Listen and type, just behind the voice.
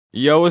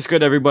Yo, what's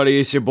good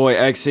everybody, it's your boy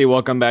Echzy,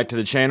 welcome back to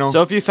the channel.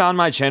 So if you found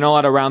my channel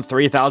at around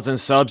 3,000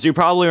 subs, you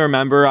probably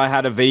remember I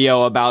had a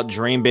video about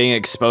Dream being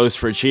exposed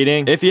for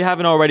cheating. If you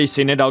haven't already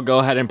seen it, I'll go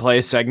ahead and play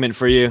a segment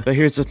for you. But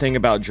here's the thing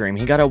about Dream,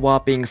 he got a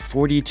whopping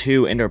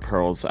 42 Ender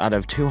Pearls out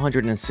of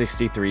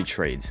 263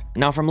 trades.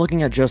 Now from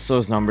looking at just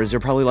those numbers,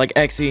 you're probably like,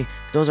 Echzy,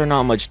 those are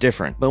not much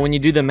different. But when you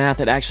do the math,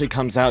 it actually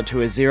comes out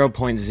to a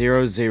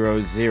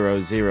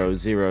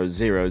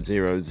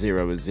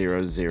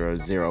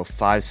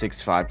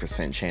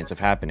 0.0000000000565% chance of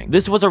happening.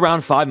 This was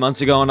around 5 months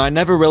ago and I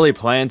never really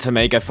planned to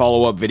make a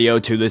follow-up video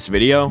to this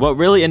video. What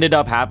really ended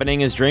up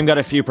happening is Dream got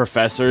a few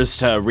professors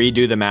to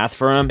redo the math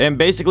for him, and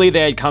basically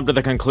they had come to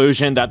the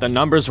conclusion that the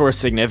numbers were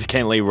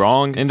significantly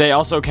wrong, and they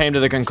also came to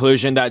the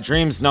conclusion that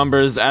Dream's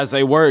numbers, as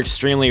they were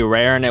extremely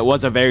rare and it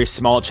was a very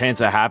small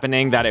chance of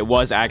happening, that it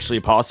was actually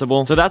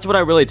possible. So that's what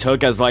I really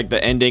took as like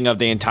the ending of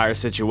the entire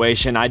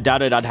situation. I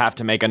doubted I'd have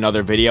to make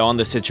another video on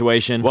the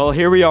situation. Well,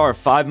 here we are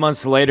 5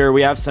 months later.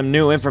 We have some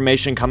new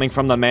information coming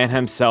from the man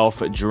himself,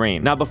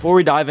 Dream. Now before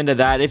we dive into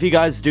that, if you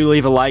guys do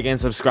leave a like and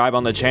subscribe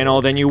on the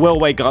channel, then you will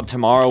wake up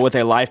tomorrow with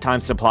a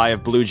lifetime supply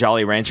of blue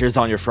Jolly Ranchers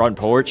on your front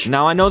porch.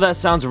 Now I know that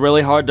sounds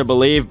really hard to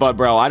believe, but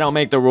bro, I don't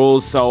make the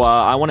rules, so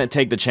I want to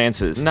take the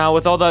chances. Now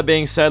with all that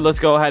being said, let's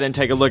go ahead and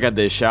take a look at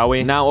this, shall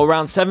we? Now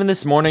around 7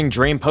 this morning,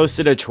 Dream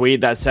posted a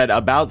tweet that said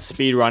about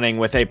speedrunning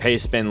with a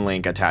payspin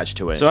link attached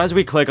to it. So as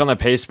we click on the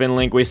payspin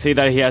link, we see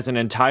that he has an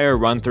entire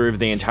run through of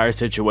the entire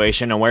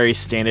situation and where he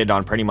standed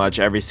on pretty much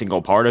every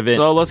single part of it.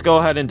 So let's go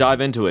ahead and dive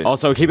into it.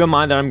 Also, keep in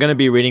mind that I'm going to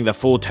be reading the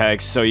full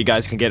text so you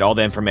guys can get all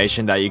the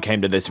information that you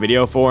came to this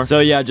video for.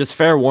 So yeah, just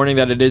fair warning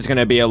that it is going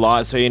to be a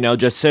lot, so you know,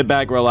 just sit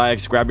back,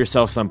 relax, grab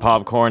yourself some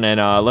popcorn,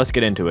 and let's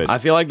get into it. I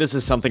feel like this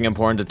is something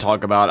important to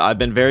talk about. I've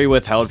been very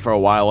withheld for a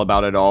while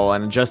about it all,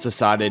 and just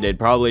decided it'd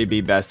probably be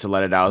best to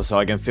let it out so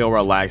I can feel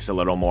relaxed a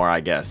little more, I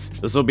guess.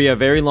 This will be a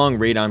very long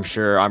read, I'm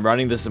sure. I'm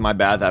running this in my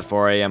bath at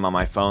 4 AM on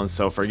my phone,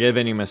 so forgive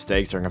any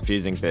mistakes or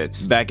confusing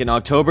bits. Back in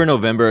October,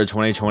 November of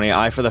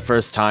 2020, for the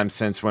first time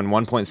since when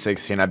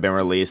 1.16 had been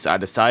released, I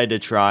decided to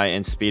try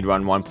and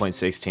speedrun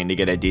 1.16 to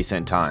get a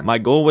decent time. My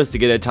goal was to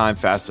get a time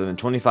faster than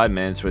 25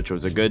 minutes, which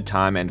was a good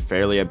time and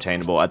fairly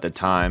obtainable at the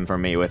time for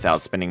me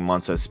without spending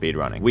months of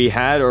speedrunning. We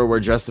had or were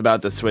just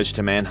about to switch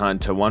to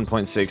Manhunt to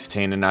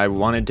 1.16, and I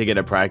wanted to get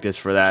a practice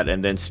for that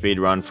and then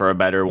speedrun for a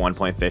better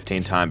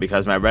 1.15 time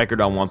because my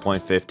record on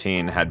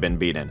 1.15 had been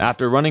beaten.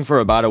 After running for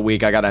about a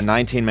week, I got a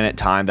 19-minute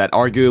time that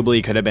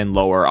arguably could have been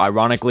lower,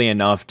 ironically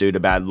enough due to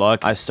bad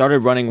luck. I started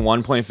running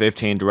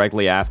 1.15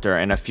 directly after,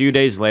 and a few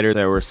days later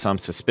there were some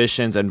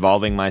suspicions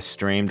involving my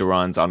streamed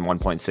runs on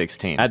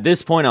 1.16. At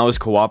this point I was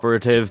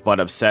cooperative but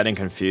upset and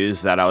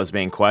confused that I was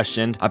being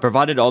questioned. I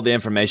provided all the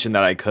information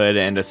that I could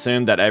and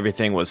assumed that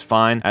everything was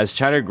fine. As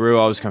chatter grew,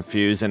 I was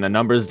confused and the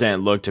numbers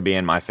didn't look to be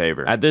in my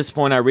favor. At this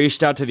point I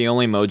reached out to the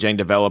only Mojang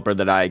developer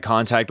that I had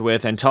contact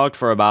with and talked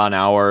for about an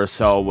hour or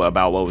so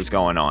about what was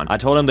going on. I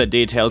told him the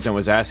details and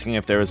was asking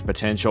if there was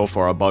potential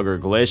for a bug or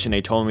glitch, and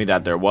he told me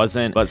that there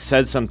wasn't, but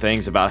said some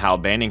things about how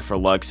banning for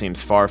luck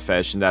seems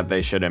far-fetched and that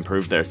they should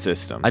improve their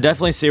system. I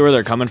definitely see where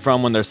they're coming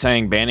from when they're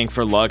saying banning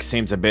for luck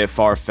seems a bit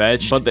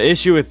far-fetched, but the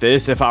issue with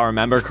this, if I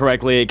remember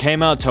correctly, it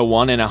came out to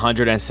 1 in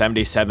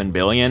 177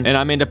 billion, and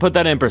I mean, to put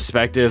that in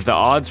perspective, the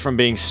odds from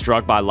being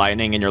struck by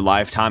lightning in your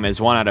lifetime is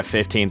 1 out of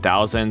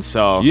 15,000,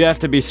 so you have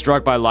to be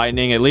struck by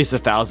lightning at least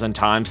 1,000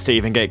 times to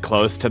even get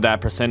close to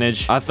that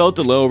percentage. I felt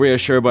a little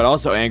reassured but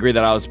also angry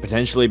that I was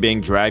potentially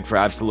being dragged for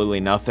absolutely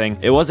nothing.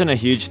 It wasn't a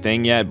huge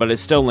thing yet, but it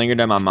still lingered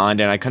in my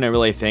mind and I couldn't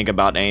really think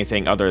about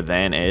anything other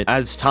than it.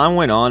 As time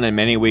went on and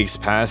many weeks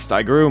passed,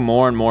 I grew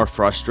more and more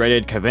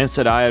frustrated, convinced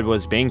that I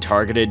was being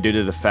targeted due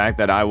to the fact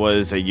that I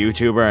was a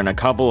YouTuber and a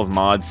couple of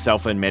mods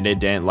self-admitted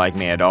didn't like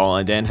me at all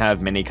and didn't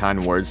have many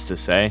kind words to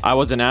say. I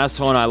was an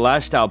asshole and I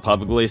lashed out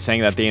publicly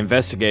saying that the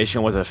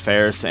investigation was a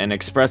farce and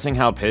expressing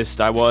how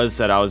pissed I was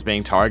that I was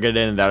being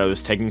targeted and that it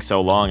was taking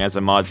so long as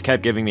the mods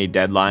kept giving me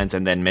deadlines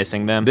and then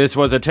missing them. This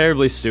was a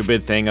terribly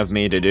stupid thing of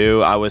me to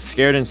do. I was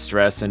scared and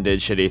stressed and did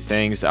shitty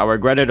things. I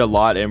regretted a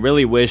lot and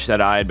really wish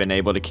that I had been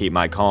able to keep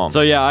my calm.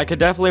 So yeah, I could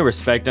definitely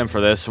respect him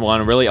for this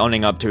one, really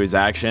owning up to his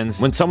actions.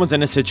 When someone's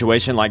in a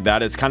situation like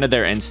that, it's kind of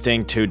their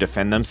instinct to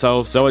defend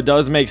themselves, so it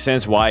does make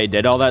sense why he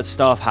did all that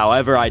stuff.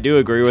 However, I do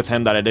agree with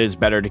him that it is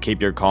better to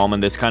keep your calm in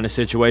this kind of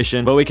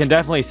situation, but we can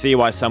definitely see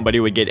why somebody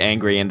would get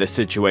angry in this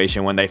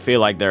situation when they feel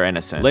like they're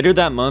innocent. Later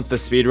that month, the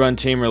speedrun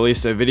team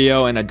released a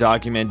video and a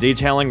document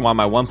detailing why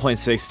my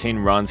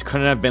 1.16 runs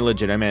couldn't have been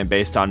legitimate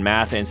based on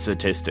math and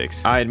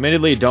statistics. I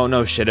admittedly don't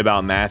know shit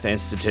about math and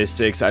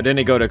statistics. I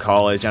didn't go to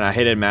college and I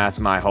hated math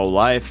my whole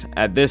life.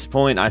 At this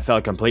point, I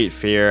felt complete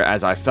fear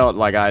as I felt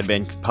like I had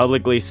been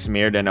publicly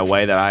smeared in a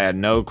way that I had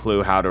no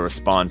clue how to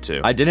respond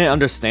to. I didn't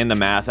understand the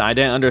math and I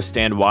didn't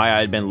understand why I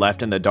had been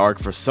left in the dark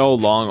for so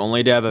long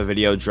only to have a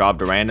video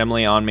dropped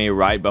randomly on me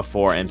right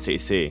before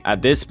MCC.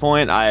 At this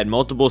point, I had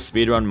multiple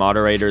speedrun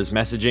moderators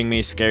messaging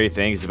me scary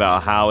things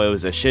about how it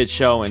was a shit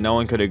show and no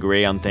one could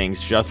agree on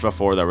things just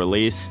before the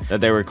release,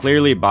 that they were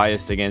clearly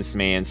biased against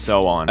me, and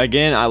so on.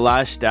 Again, I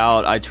lashed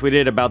out. I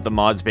tweeted about the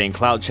mods being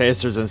clout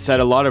chasers and said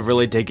a lot of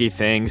really dicky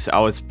things feelings. I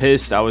was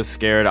pissed, I was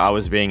scared, I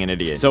was being an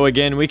idiot. So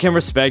again, we can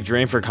respect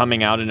Dream for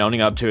coming out and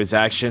owning up to his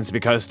actions,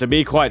 because to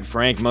be quite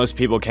frank, most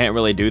people can't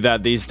really do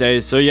that these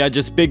days. So yeah,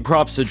 just big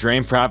props to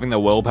Dream for having the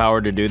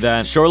willpower to do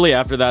that. Shortly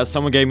after that,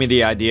 someone gave me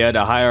the idea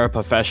to hire a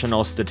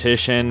professional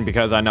statistician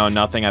because I know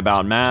nothing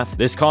about math.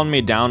 This calmed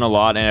me down a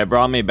lot and it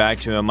brought me back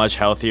to a much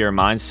healthier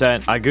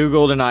mindset. I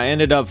googled and I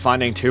ended up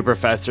finding 2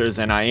 professors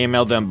and I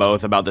emailed them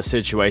both about the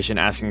situation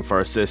asking for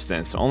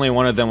assistance. Only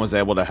one of them was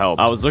able to help.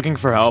 I was looking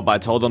for help. I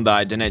told them that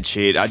I didn't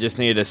cheat. I just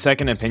needed a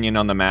second opinion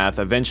on the math.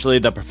 Eventually,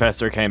 the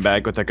professor came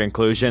back with the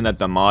conclusion that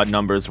the mod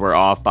numbers were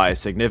off by a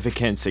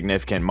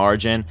significant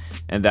margin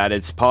and that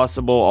it's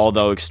possible,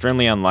 although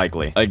extremely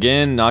unlikely.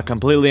 Again, not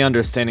completely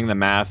understanding the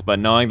math, but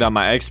knowing that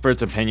my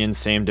expert's opinion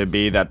seemed to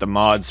be that the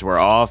mods were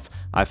off,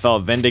 I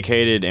felt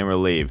vindicated and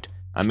relieved.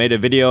 I made a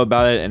video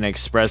about it and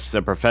expressed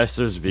the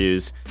professor's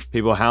views.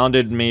 People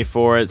hounded me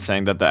for it,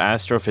 saying that the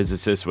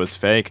astrophysicist was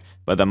fake,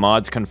 but the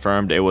mods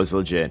confirmed it was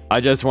legit.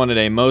 I just wanted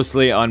a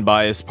mostly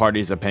unbiased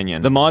party's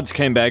opinion. The mods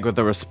came back with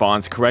a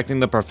response correcting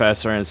the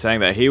professor and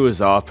saying that he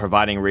was off,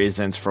 providing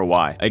reasons for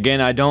why.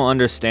 Again, I don't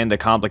understand the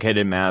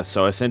complicated math,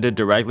 so I sent it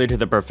directly to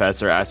the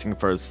professor asking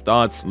for his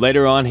thoughts.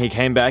 Later on, he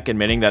came back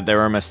admitting that there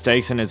were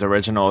mistakes in his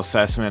original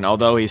assessment,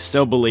 although he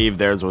still believed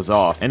theirs was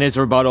off. In his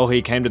rebuttal,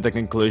 he came to the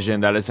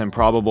conclusion that it's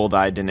improbable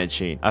that I didn't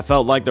cheat. I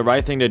felt like the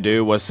right thing to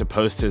do was to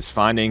post his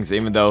findings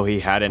even though he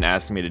hadn't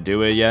asked me to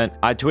do it yet.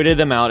 I tweeted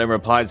them out and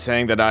replied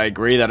saying that I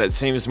agree that it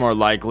seems more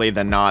likely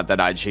than not that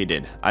I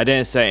cheated. I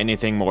didn't say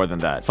anything more than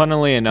that.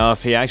 Funnily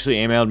enough, he actually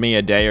emailed me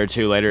a day or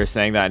 2 later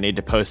saying that I need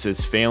to post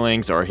his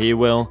feelings or he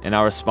will, and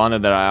I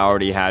responded that I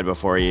already had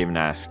before he even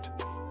asked.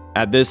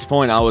 At this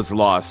point, I was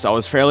lost. I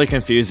was fairly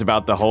confused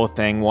about the whole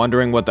thing,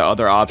 wondering what the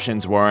other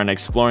options were and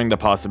exploring the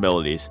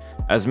possibilities.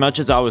 As much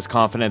as I was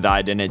confident that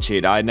I didn't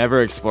cheat, I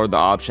never explored the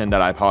option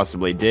that I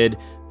possibly did.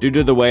 Due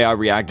to the way I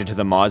reacted to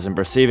the mods and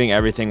perceiving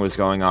everything was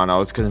going on, I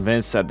was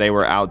convinced that they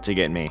were out to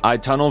get me. I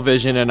tunnel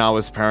visioned and I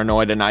was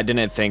paranoid and I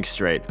didn't think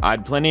straight. I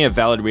had plenty of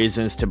valid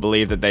reasons to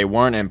believe that they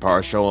weren't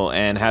impartial,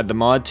 and had the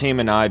mod team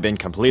and I been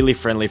completely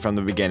friendly from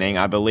the beginning,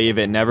 I believe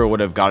it never would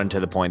have gotten to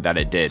the point that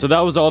it did. So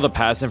that was all the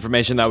past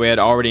information that we had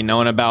already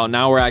known about.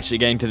 Now we're actually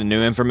getting to the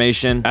new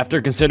information.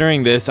 After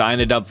considering this, I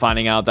ended up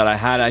finding out that I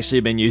had actually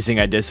been using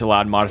a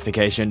disallowed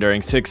modification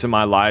during 6 of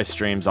my live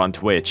streams on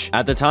Twitch.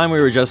 At the time, we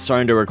were just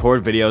starting to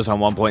record videos on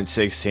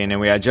 1.16 and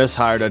we had just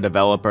hired a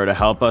developer to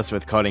help us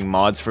with coding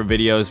mods for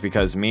videos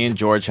because me and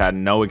George had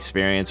no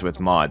experience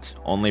with mods,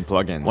 only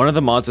plugins. One of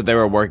the mods that they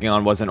were working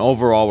on was an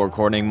overall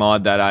recording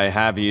mod that I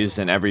have used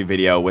in every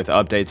video with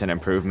updates and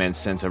improvements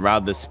since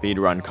around the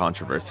speedrun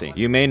controversy.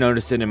 You may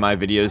notice it in my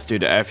videos due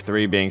to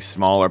F3 being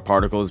small or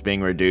particles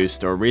being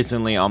reduced, or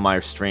recently on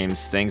my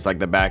streams things like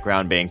the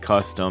background being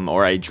custom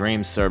or a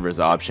dream servers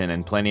option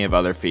and plenty of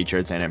other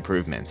features and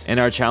improvements. In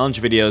our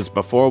challenge videos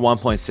before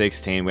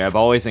 1.16 we have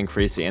always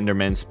increased the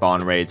Enderman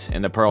spawn rates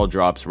and the pearl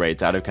drops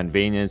rates out of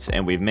convenience,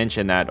 and we've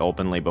mentioned that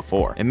openly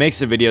before. It makes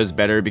the videos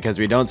better because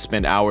we don't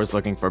spend hours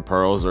looking for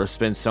pearls or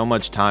spend so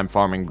much time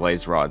farming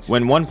blaze rods.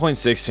 When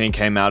 1.16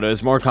 came out, it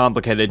was more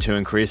complicated to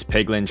increase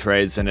piglin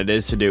trades than it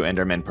is to do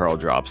Enderman pearl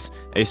drops.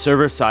 A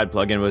server-side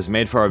plugin was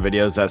made for our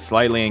videos that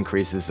slightly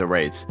increases the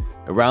rates.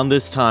 Around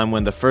this time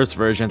when the first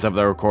versions of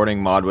the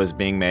recording mod was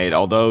being made,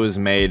 although it was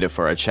made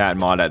for a chat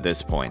mod at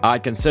this point. I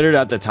considered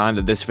at the time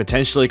that this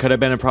potentially could have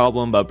been a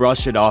problem, but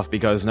brushed it off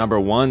because number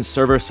 1,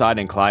 server side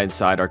and client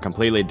side are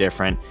completely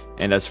different,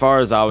 and as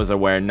far as I was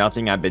aware,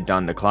 nothing had been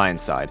done to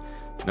client side.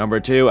 Number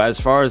 2, as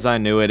far as I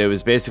knew it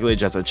was basically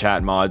just a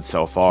chat mod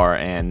so far,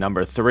 and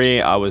number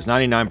 3, I was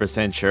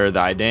 99% sure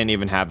that I didn't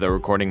even have the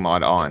recording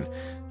mod on,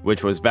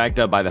 which was backed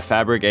up by the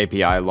Fabric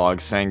API log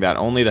saying that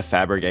only the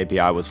Fabric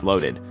API was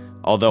loaded.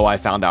 Although I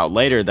found out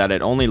later that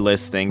it only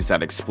lists things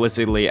that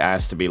explicitly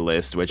asked to be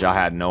listed, which I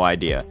had no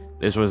idea.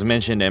 This was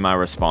mentioned in my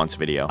response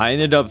video. I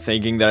ended up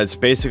thinking that it's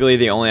basically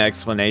the only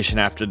explanation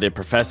after the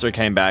professor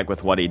came back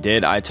with what he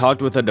did. I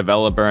talked with a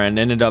developer and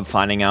ended up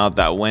finding out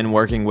that when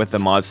working with the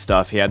mod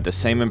stuff, he had the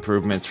same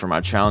improvements from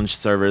our challenge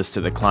servers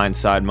to the client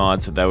side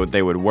mod so that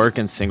they would work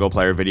in single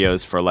player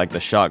videos for like the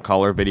shot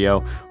caller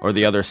video or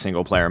the other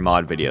single player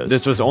mod videos.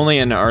 This was only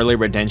an early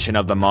retention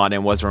of the mod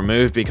and was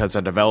removed because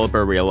a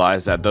developer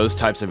realized that those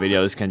types of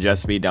videos can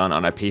just be done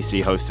on a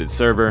PC hosted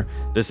server.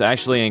 This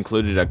actually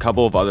included a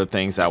couple of other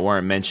things that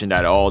weren't mentioned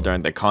at all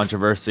during the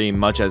controversy,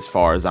 much as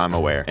far as I'm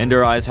aware.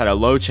 Ender eyes had a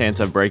low chance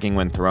of breaking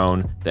when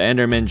thrown. The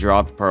Enderman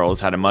dropped pearls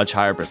had a much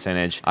higher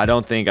percentage. I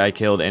don't think I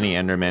killed any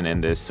Enderman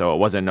in this, so it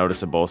wasn't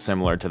noticeable,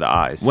 similar to the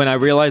eyes. When I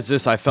realized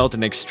this, I felt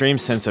an extreme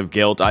sense of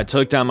guilt. I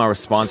took down my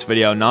response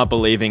video, not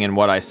believing in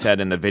what I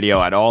said in the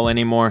video at all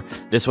anymore.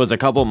 This was a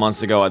couple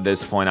months ago at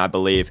this point, I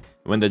believe.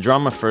 When the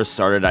drama first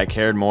started, I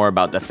cared more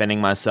about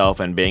defending myself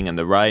and being in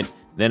the right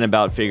than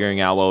about figuring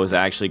out what was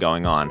actually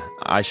going on.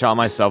 I shot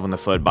myself in the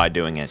foot by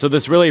doing it. So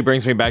this really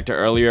brings me back to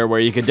earlier,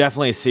 where you could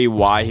definitely see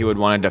why he would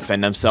want to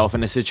defend himself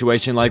in a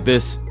situation like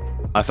this.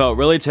 I felt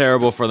really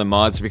terrible for the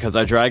mods because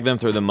I dragged them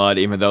through the mud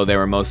even though they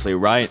were mostly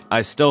right.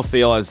 I still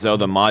feel as though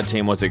the mod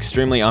team was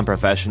extremely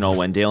unprofessional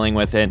when dealing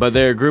with it, but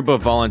they're a group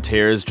of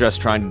volunteers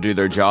just trying to do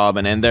their job,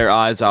 and in their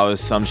eyes I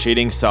was some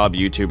cheating sub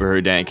YouTuber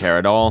who didn't care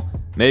at all.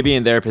 Maybe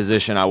in their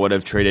position I would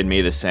have treated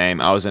me the same.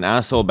 I was an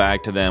asshole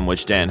back to them,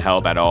 which didn't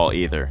help at all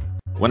either.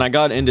 When I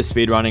got into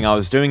speedrunning, I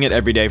was doing it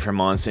every day for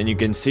months, and you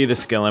can see the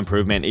skill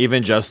improvement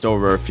even just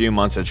over a few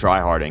months of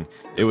tryharding.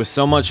 It was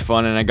so much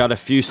fun, and I got a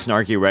few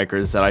snarky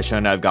records that I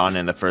shouldn't have gotten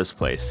in the first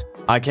place.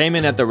 I came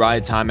in at the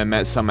right time and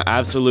met some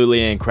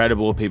absolutely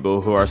incredible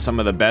people who are some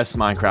of the best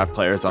Minecraft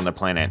players on the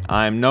planet.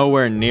 I am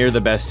nowhere near the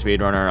best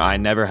speedrunner, I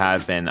never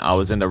have been. I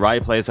was in the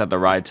right place at the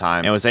right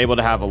time and was able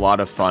to have a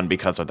lot of fun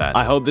because of that.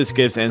 I hope this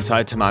gives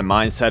insight to my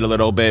mindset a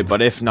little bit,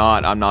 but if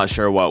not, I'm not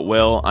sure what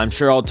will. I'm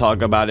sure I'll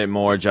talk about it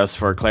more just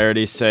for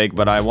clarity's sake,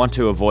 but I want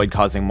to avoid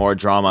causing more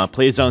drama.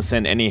 Please don't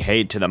send any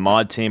hate to the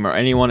mod team or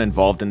anyone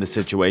involved in the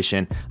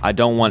situation. I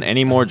don't want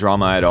any more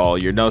drama at all.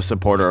 You're no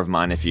supporter of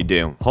mine if you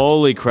do.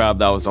 Holy crap,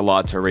 that was a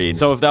lot to read.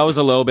 So if that was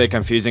a little bit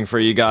confusing for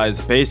you guys,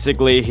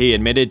 basically he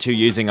admitted to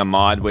using a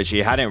mod which he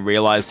hadn't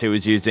realized he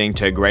was using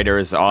to greater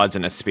his odds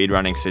in a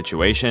speedrunning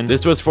situation.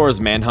 This was for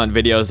his manhunt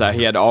videos that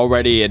he had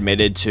already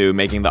admitted to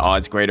making the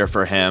odds greater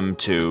for him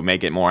to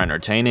make it more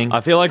entertaining.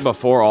 I feel like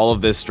before all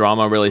of this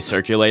drama really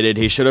circulated,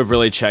 he should have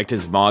really checked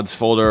his mods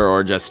folder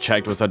or just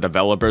checked with the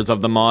developers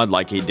of the mod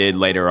like he did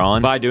later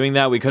on. By doing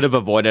that, we could have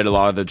avoided a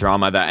lot of the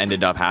drama that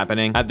ended up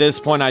happening. At this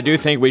point, I do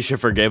think we should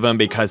forgive him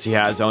because he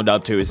has owned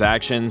up to his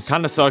actions.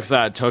 Kinda sucks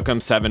that it took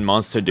him 7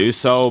 months to do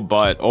so,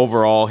 but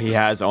overall, he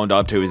has owned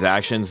up to his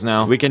actions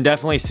now. We can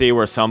definitely see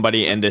where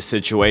somebody in this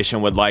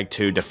situation would like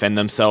to defend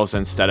themselves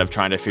instead of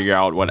trying to figure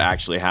out what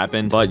actually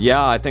happened. But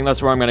yeah, I think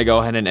that's where I'm gonna go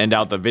ahead and end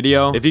out the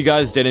video. If you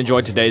guys did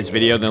enjoy today's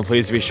video, then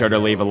please be sure to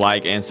leave a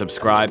like and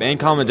subscribe and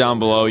comment down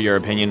below your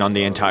opinion on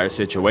the entire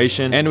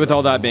situation. And with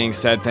all that being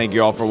said, thank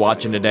you all for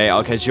watching today.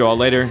 I'll catch you all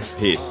later.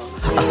 Peace.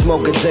 I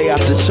smoke a day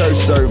after church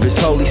service,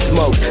 holy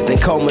smokes. Then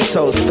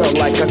comatose, felt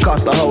like I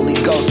caught the Holy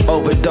Ghost.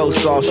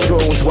 Overdose off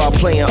shrooms while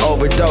playing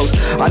overdose.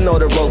 I know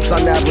the ropes,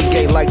 I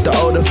navigate like the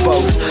older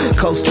folks.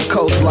 Coast to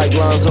coast like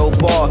Lonzo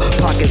Ball.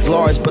 Pockets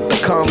large, but the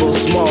combo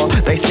small.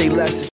 They say less.